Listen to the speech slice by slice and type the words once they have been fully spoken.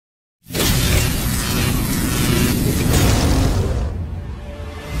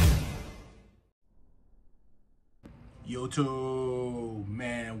YouTube,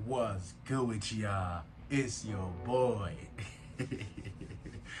 man, what's good with y'all? It's your boy,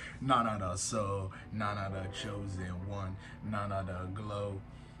 NanaTheSoul, Nana the chosen one, Nana the glow,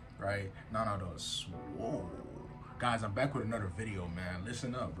 right? NanaTheSoul. Guys, I'm back with another video, man.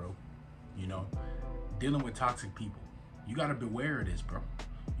 Listen up, bro. You know, dealing with toxic people. You gotta beware of this, bro.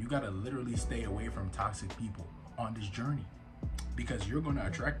 You gotta literally stay away from toxic people on this journey because you're gonna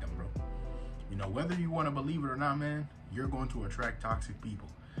attract them, bro. You know, whether you want to believe it or not, man, you're going to attract toxic people.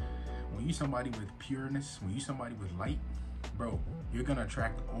 When you somebody with pureness, when you somebody with light, bro, you're going to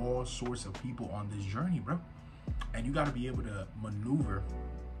attract all sorts of people on this journey, bro. And you got to be able to maneuver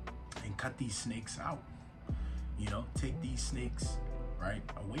and cut these snakes out. You know, take these snakes, right,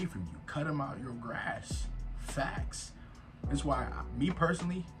 away from you. Cut them out your grass. Facts. That's why, me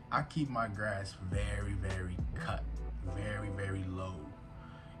personally, I keep my grass very, very cut. Very, very low.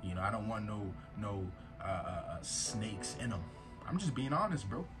 You know, I don't want no snakes in them. I'm just being honest,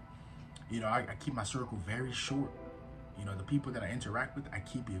 bro. You know, I keep my circle very short. You know, the people that I interact with, I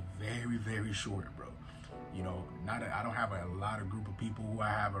keep it very, very short, bro. You know, I don't have a lot of group of people who I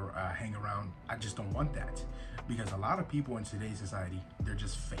have hang around. I just don't want that because a lot of people in today's society, they're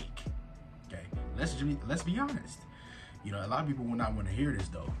just fake. Okay, let's be honest. You know, a lot of people will not want to hear this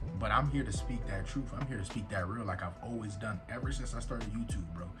though, but I'm here to speak that truth. I'm here to speak that real like I've always done ever since I started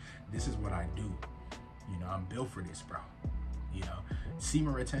YouTube, bro. This is what I do. You know, I'm built for this, bro. You know,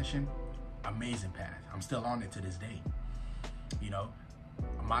 semen retention, amazing path. I'm still on it to this day. You know,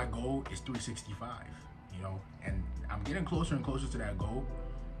 my goal is 365, you know, and I'm getting closer and closer to that goal.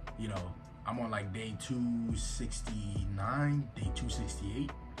 You know, I'm on like day 269, day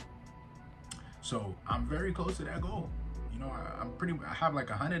 268. So I'm very close to that goal. You know, I have like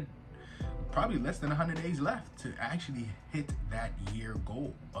 100, probably less than 100 days left to actually hit that year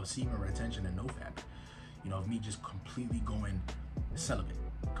goal of semen retention and Nofap. You know, of me just completely going celibate,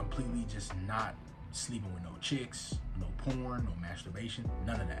 completely just not sleeping with no chicks, no porn, no masturbation,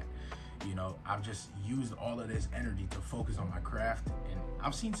 none of that. You know, I've just used all of this energy to focus on my craft, and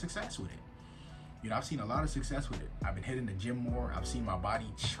I've seen success with it. You know, I've seen a lot of success with it. I've been hitting the gym more. I've seen my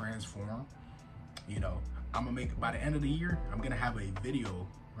body transform. You know, I'm gonna make, by the end of the year, I'm gonna have a video,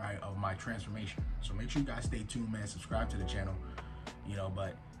 right, of my transformation. So make sure you guys stay tuned, man. Subscribe to the channel. You know,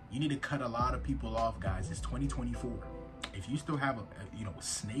 but you need to cut a lot of people off, guys. It's 2024. If you still have you know,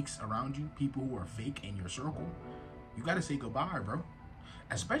 snakes around you, people who are fake in your circle, you gotta say goodbye, bro.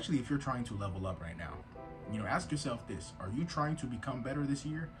 Especially if you're trying to level up right now. You know, ask yourself this: are you trying to become better this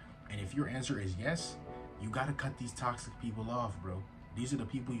year? And if your answer is yes, you gotta cut these toxic people off, bro. These are the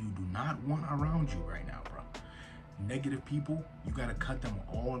people you do not want around you right now, bro. Negative people, you gotta cut them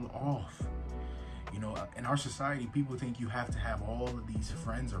all off. You know, in our society, people think you have to have all of these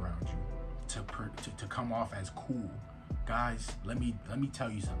friends around you to come off as cool. Guys, let me tell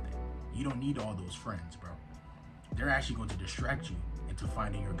you something. You don't need all those friends, bro. They're actually going to distract you into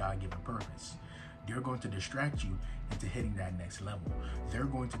finding your God-given purpose. They're going to distract you into hitting that next level. They're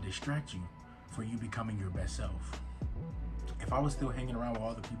going to distract you for you becoming your best self. If I was still hanging around with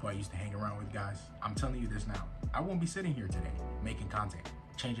all the people I used to hang around with, guys, I'm telling you this now, I won't be sitting here today making content,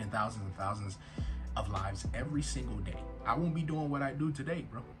 changing thousands and thousands of lives every single day. I won't be doing what I do today,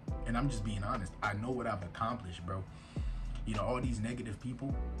 bro. And I'm just being honest. I know what I've accomplished, bro. You know, all these negative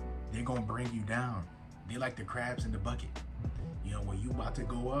people, they're gonna bring you down. They like the crabs in the bucket. You know, when you about to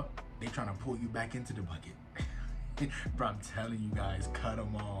go up, they trying to pull you back into the bucket. Bro, I'm telling you guys, cut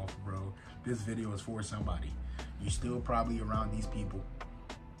them off, bro. This video is for somebody. You're still probably around these people.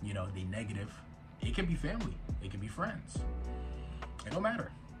 You know, they negative. It can be family. It can be friends. It don't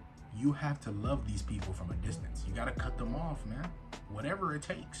matter. You have to love these people from a distance. You got to cut them off, man. Whatever it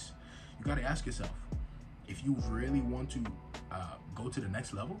takes. You got to ask yourself, if you really want to go to the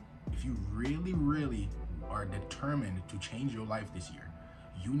next level, if you really, really are determined to change your life this year,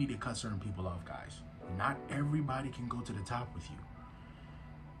 you need to cut certain people off, guys. Not everybody can go to the top with you.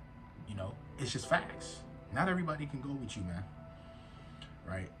 You know, it's just facts. Not everybody can go with you, man.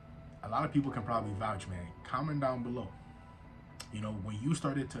 Right? A lot of people can probably vouch, man. Comment down below. You know, when you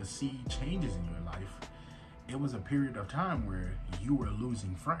started to see changes in your life, it was a period of time where you were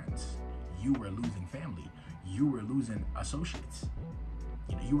losing friends. You were losing family. You were losing associates.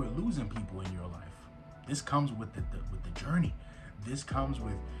 You know, you were losing people in your life. This comes with the journey. This comes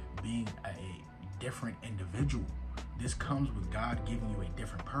with being a different individual. This comes with God giving you a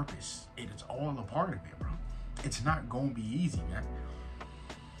different purpose. It is all a part of it, bro. It's not gonna be easy, man.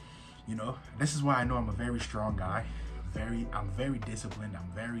 You know, this is why I know I'm a very strong guy. I'm very disciplined.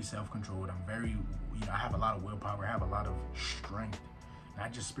 I'm very self-controlled. I'm very, you know, I have a lot of willpower. I have a lot of strength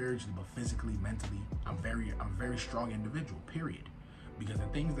not just spiritually, but physically, mentally. I'm a very strong individual, period. Because the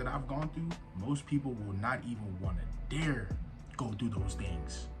things that I've gone through, most people will not even want to dare go through those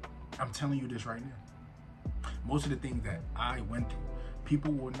things. I'm telling you this right now. Most of the things that I went through,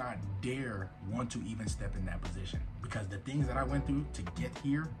 people will not dare want to even step in that position, because the things that I went through to get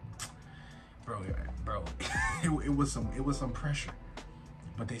here, bro, it was some pressure.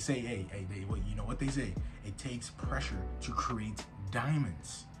 But they say, hey, you know what they say? It takes pressure to create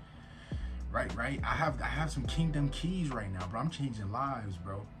diamonds. Right. I have some kingdom keys right now, bro. I'm changing lives,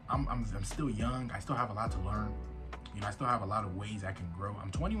 bro. I'm still young. I still have a lot to learn. You know, I still have a lot of ways I can grow.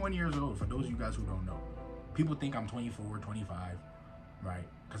 I'm 21 years old, for those of you guys who don't know. People think I'm 24, 25, right?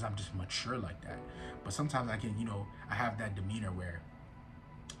 Because I'm just mature like that. But sometimes I can, you know, I have that demeanor where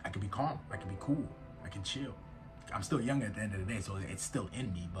I can be calm, I can be cool, I can chill. I'm still young at the end of the day, so it's still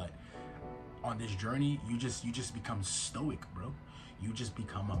in me. But on this journey, you just become stoic, bro. You just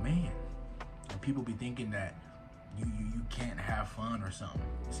become a man. And people be thinking that you can't have fun or something.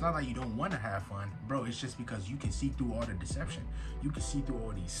 It's not like you don't want to have fun, bro. It's just because you can see through all the deception. You can see through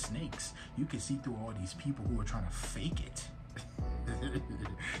all these snakes. You can see through all these people who are trying to fake it.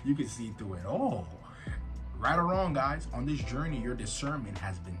 You can see through it all. Right or wrong, guys, on this journey, your discernment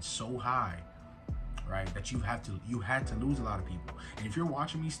has been so high, right, that you had to lose a lot of people. And if you're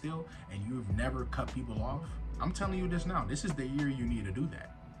watching me still and you've never cut people off, I'm telling you this now. This is the year you need to do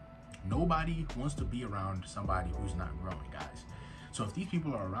that. Nobody wants to be around somebody who's not growing, guys. So if these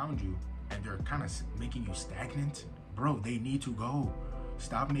people are around you and they're kind of making you stagnant, bro, they need to go.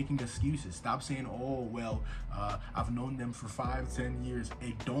 Stop making excuses. Stop saying, oh, well, I've known them for 5, 10 years.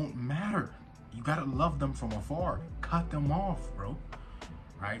 It don't matter. You gotta love them from afar. Cut them off, bro.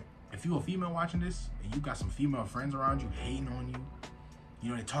 Right? If you're a female watching this and you got some female friends around you hating on you, you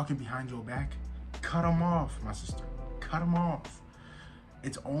know, they're talking behind your back, cut them off, my sister. Cut them off.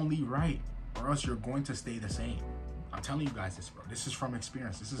 It's only right, or else you're going to stay the same. I'm telling you guys this, bro. This is from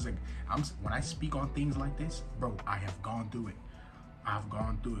experience. This is when I speak on things like this, bro, I have gone through it. I've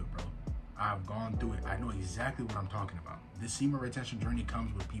gone through it, bro. I've gone through it. I know exactly what I'm talking about. This semen retention journey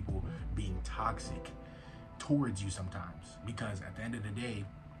comes with people being toxic towards you sometimes, because at the end of the day,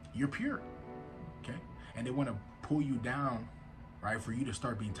 you're pure, okay? And they want to pull you down, right, for you to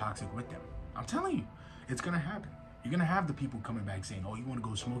start being toxic with them. I'm telling you, it's going to happen. You're going to have the people coming back saying, oh, you want to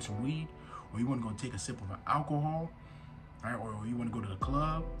go smoke some weed, or you want to go take a sip of alcohol, right? Or you want to go to the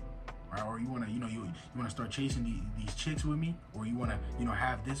club, right? Or you want to, you want to start chasing these chicks with me, or you want to,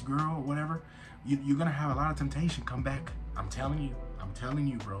 have this girl or whatever. You're going to have a lot of temptation come back. I'm telling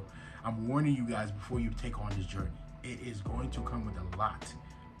you, bro. I'm warning you guys before you take on this journey. It is going to come with a lot,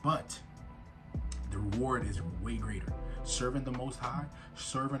 but the reward is way greater. Serving the Most High,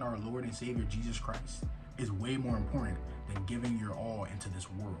 serving our Lord and Savior Jesus Christ is way more important than giving your all into this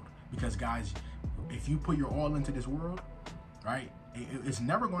world. Because guys, if you put your all into this world, right, it's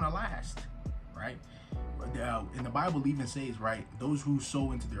never going to last, right? And the Bible even says, right, those who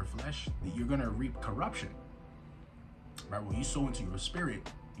sow into their flesh, that you're going to reap corruption, right? When you sow into your spirit,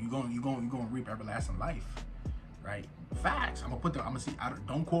 you're going to reap everlasting life, right? Facts. I'm gonna see.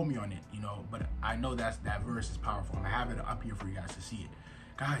 Don't quote me on it, but I know that verse is powerful. I'm gonna have it up here for you guys to see it,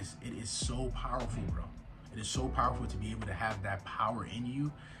 guys. It is so powerful, bro. It is so powerful to be able to have that power in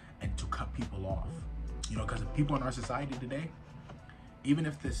you and to cut people off, because the people in our society today, even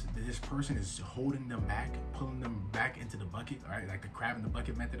if this person is holding them back, pulling them back into the bucket, right, like the crab in the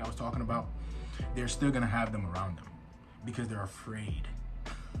bucket method I was talking about, they're still gonna have them around them because they're afraid.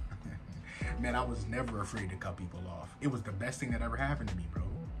 Man, I was never afraid to cut people off. It was the best thing that ever happened to me, bro.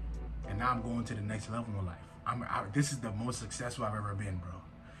 And now I'm going to the next level in life. This is the most successful I've ever been, bro.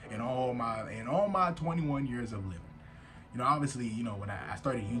 In all my 21 years of living. Obviously, when I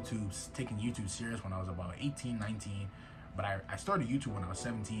started taking YouTube serious when I was about 18, 19. But I started YouTube when I was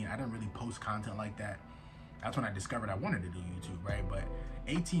 17. I didn't really post content like that. That's when I discovered I wanted to do YouTube, right? But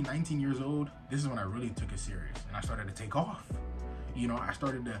 18, 19 years old, this is when I really took it serious. And I started to take off. I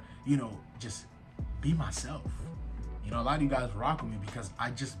started to, just be myself. A lot of you guys rock with me because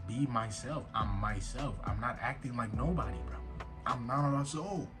I just be myself. I'm myself. I'm not acting like nobody, bro. I'm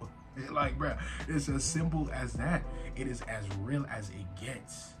NanaTheSoul. Like, bro, it's as simple as that. It is as real as it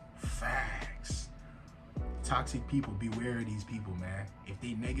gets. Facts. Toxic people, beware of these people, man. If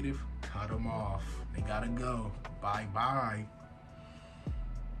they negative, cut them off. They gotta go. Bye-bye.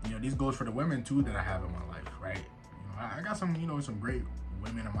 This goes for the women, too, that I have in my life, right? I got some, some great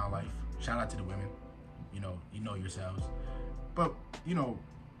women in my life. Shout out to the women. You know yourselves. But,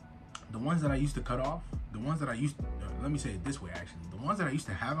 the ones that I used to cut off, the ones that let me say it this way, actually. The ones that I used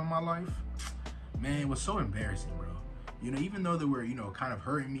to have in my life, man, it was so embarrassing, bro. You know, even though they were, you know, kind of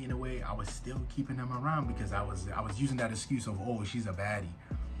hurting me in a way, I was still keeping them around because I was using that excuse of, oh, she's a baddie.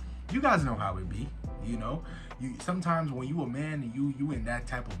 You guys know how it be, you know. You sometimes when you a man and you in that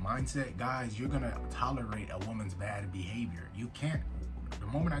type of mindset, guys, you're gonna tolerate a woman's bad behavior. You can't. The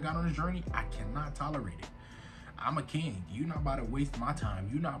moment I got on this journey, I cannot tolerate it. I'm a king. You're not about to waste my time.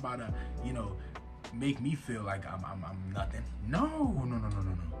 You're not about to, you know, make me feel like I'm nothing. No.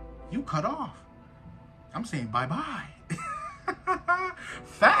 You cut off. I'm saying bye-bye.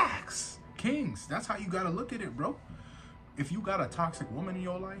 Facts. Kings. That's how you gotta look at it, bro. If you got a toxic woman in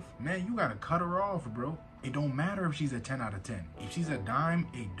your life, man, you gotta cut her off, bro. It don't matter if she's a 10 out of 10. If she's a dime,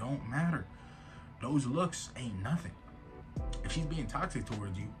 it don't matter. Those looks ain't nothing. If she's being toxic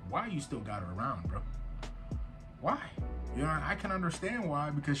towards you, why you still got her around, bro? Why? You know, I can understand why,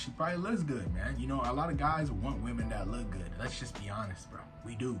 because she probably looks good, man. You know, a lot of guys want women that look good. Let's just be honest, bro.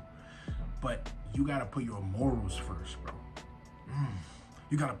 We do. But you gotta put your morals first, bro.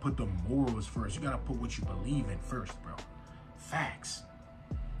 You gotta put the morals first. You gotta put what you believe in first, bro. Facts.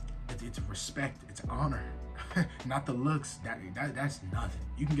 It's respect. It's honor. Not the looks. That's nothing.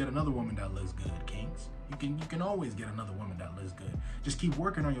 You can get another woman that looks good, kings. You can always get another woman that looks good. Just keep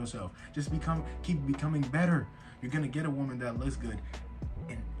working on yourself. Just keep becoming better. You're gonna get a woman that looks good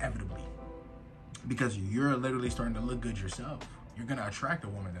inevitably, because you're literally starting to look good yourself. You're gonna attract a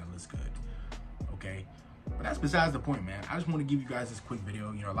woman that looks good. Okay. But that's besides the point, man. I just want to give you guys this quick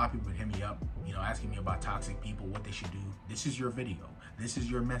video. You know, a lot of people would hit me up, you know, asking me about toxic people, what they should do. This is your video. This is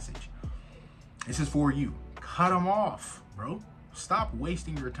your message. This is for you. Cut them off, bro. Stop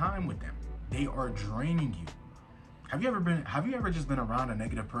wasting your time with them. They are draining you. Have you ever just been around a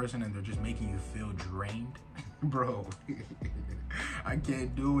negative person and they're just making you feel drained? Bro, I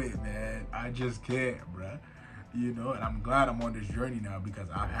can't do it, man. I just can't, bro. You know, and I'm glad I'm on this journey now, because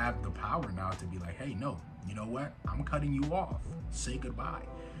I have the power now to be like, hey, no, you know what? I'm cutting you off. Say goodbye.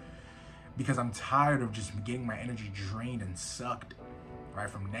 Because I'm tired of just getting my energy drained and sucked, right,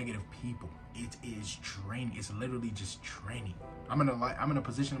 from negative people. It is draining. It's literally just draining. I'm in a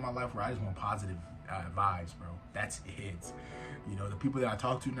position in my life where I just want positive vibes, bro. That's it. You know, the people that I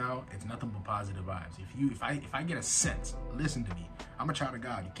talk to now, it's nothing but positive vibes. If I get a sense, listen to me. I'm a child of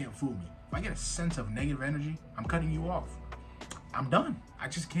God. You can't fool me. If I get a sense of negative energy, I'm cutting you off. I'm done. I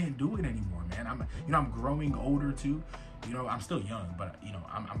just can't do it anymore, man. I'm growing older too. You know, I'm still young, but you know,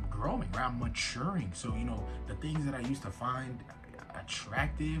 I'm growing, right? I'm maturing. So, you know, the things that I used to find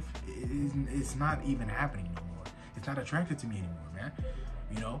attractive, it's not even happening no more. It's not attractive to me anymore, man.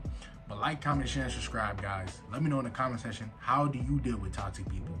 You know, but like, comment, share, and subscribe, guys. Let me know in the comment section, how do you deal with toxic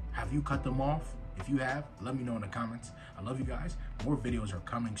people? Have you cut them off? If you have, let me know in the comments. I love you guys. More videos are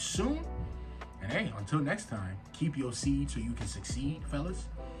coming soon. And hey, until next time, keep your seed so you can succeed, fellas.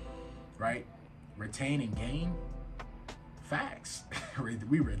 Right? Retain and gain. Facts.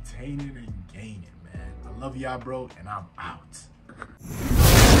 We retaining and gaining, man. I love y'all, bro, and I'm out.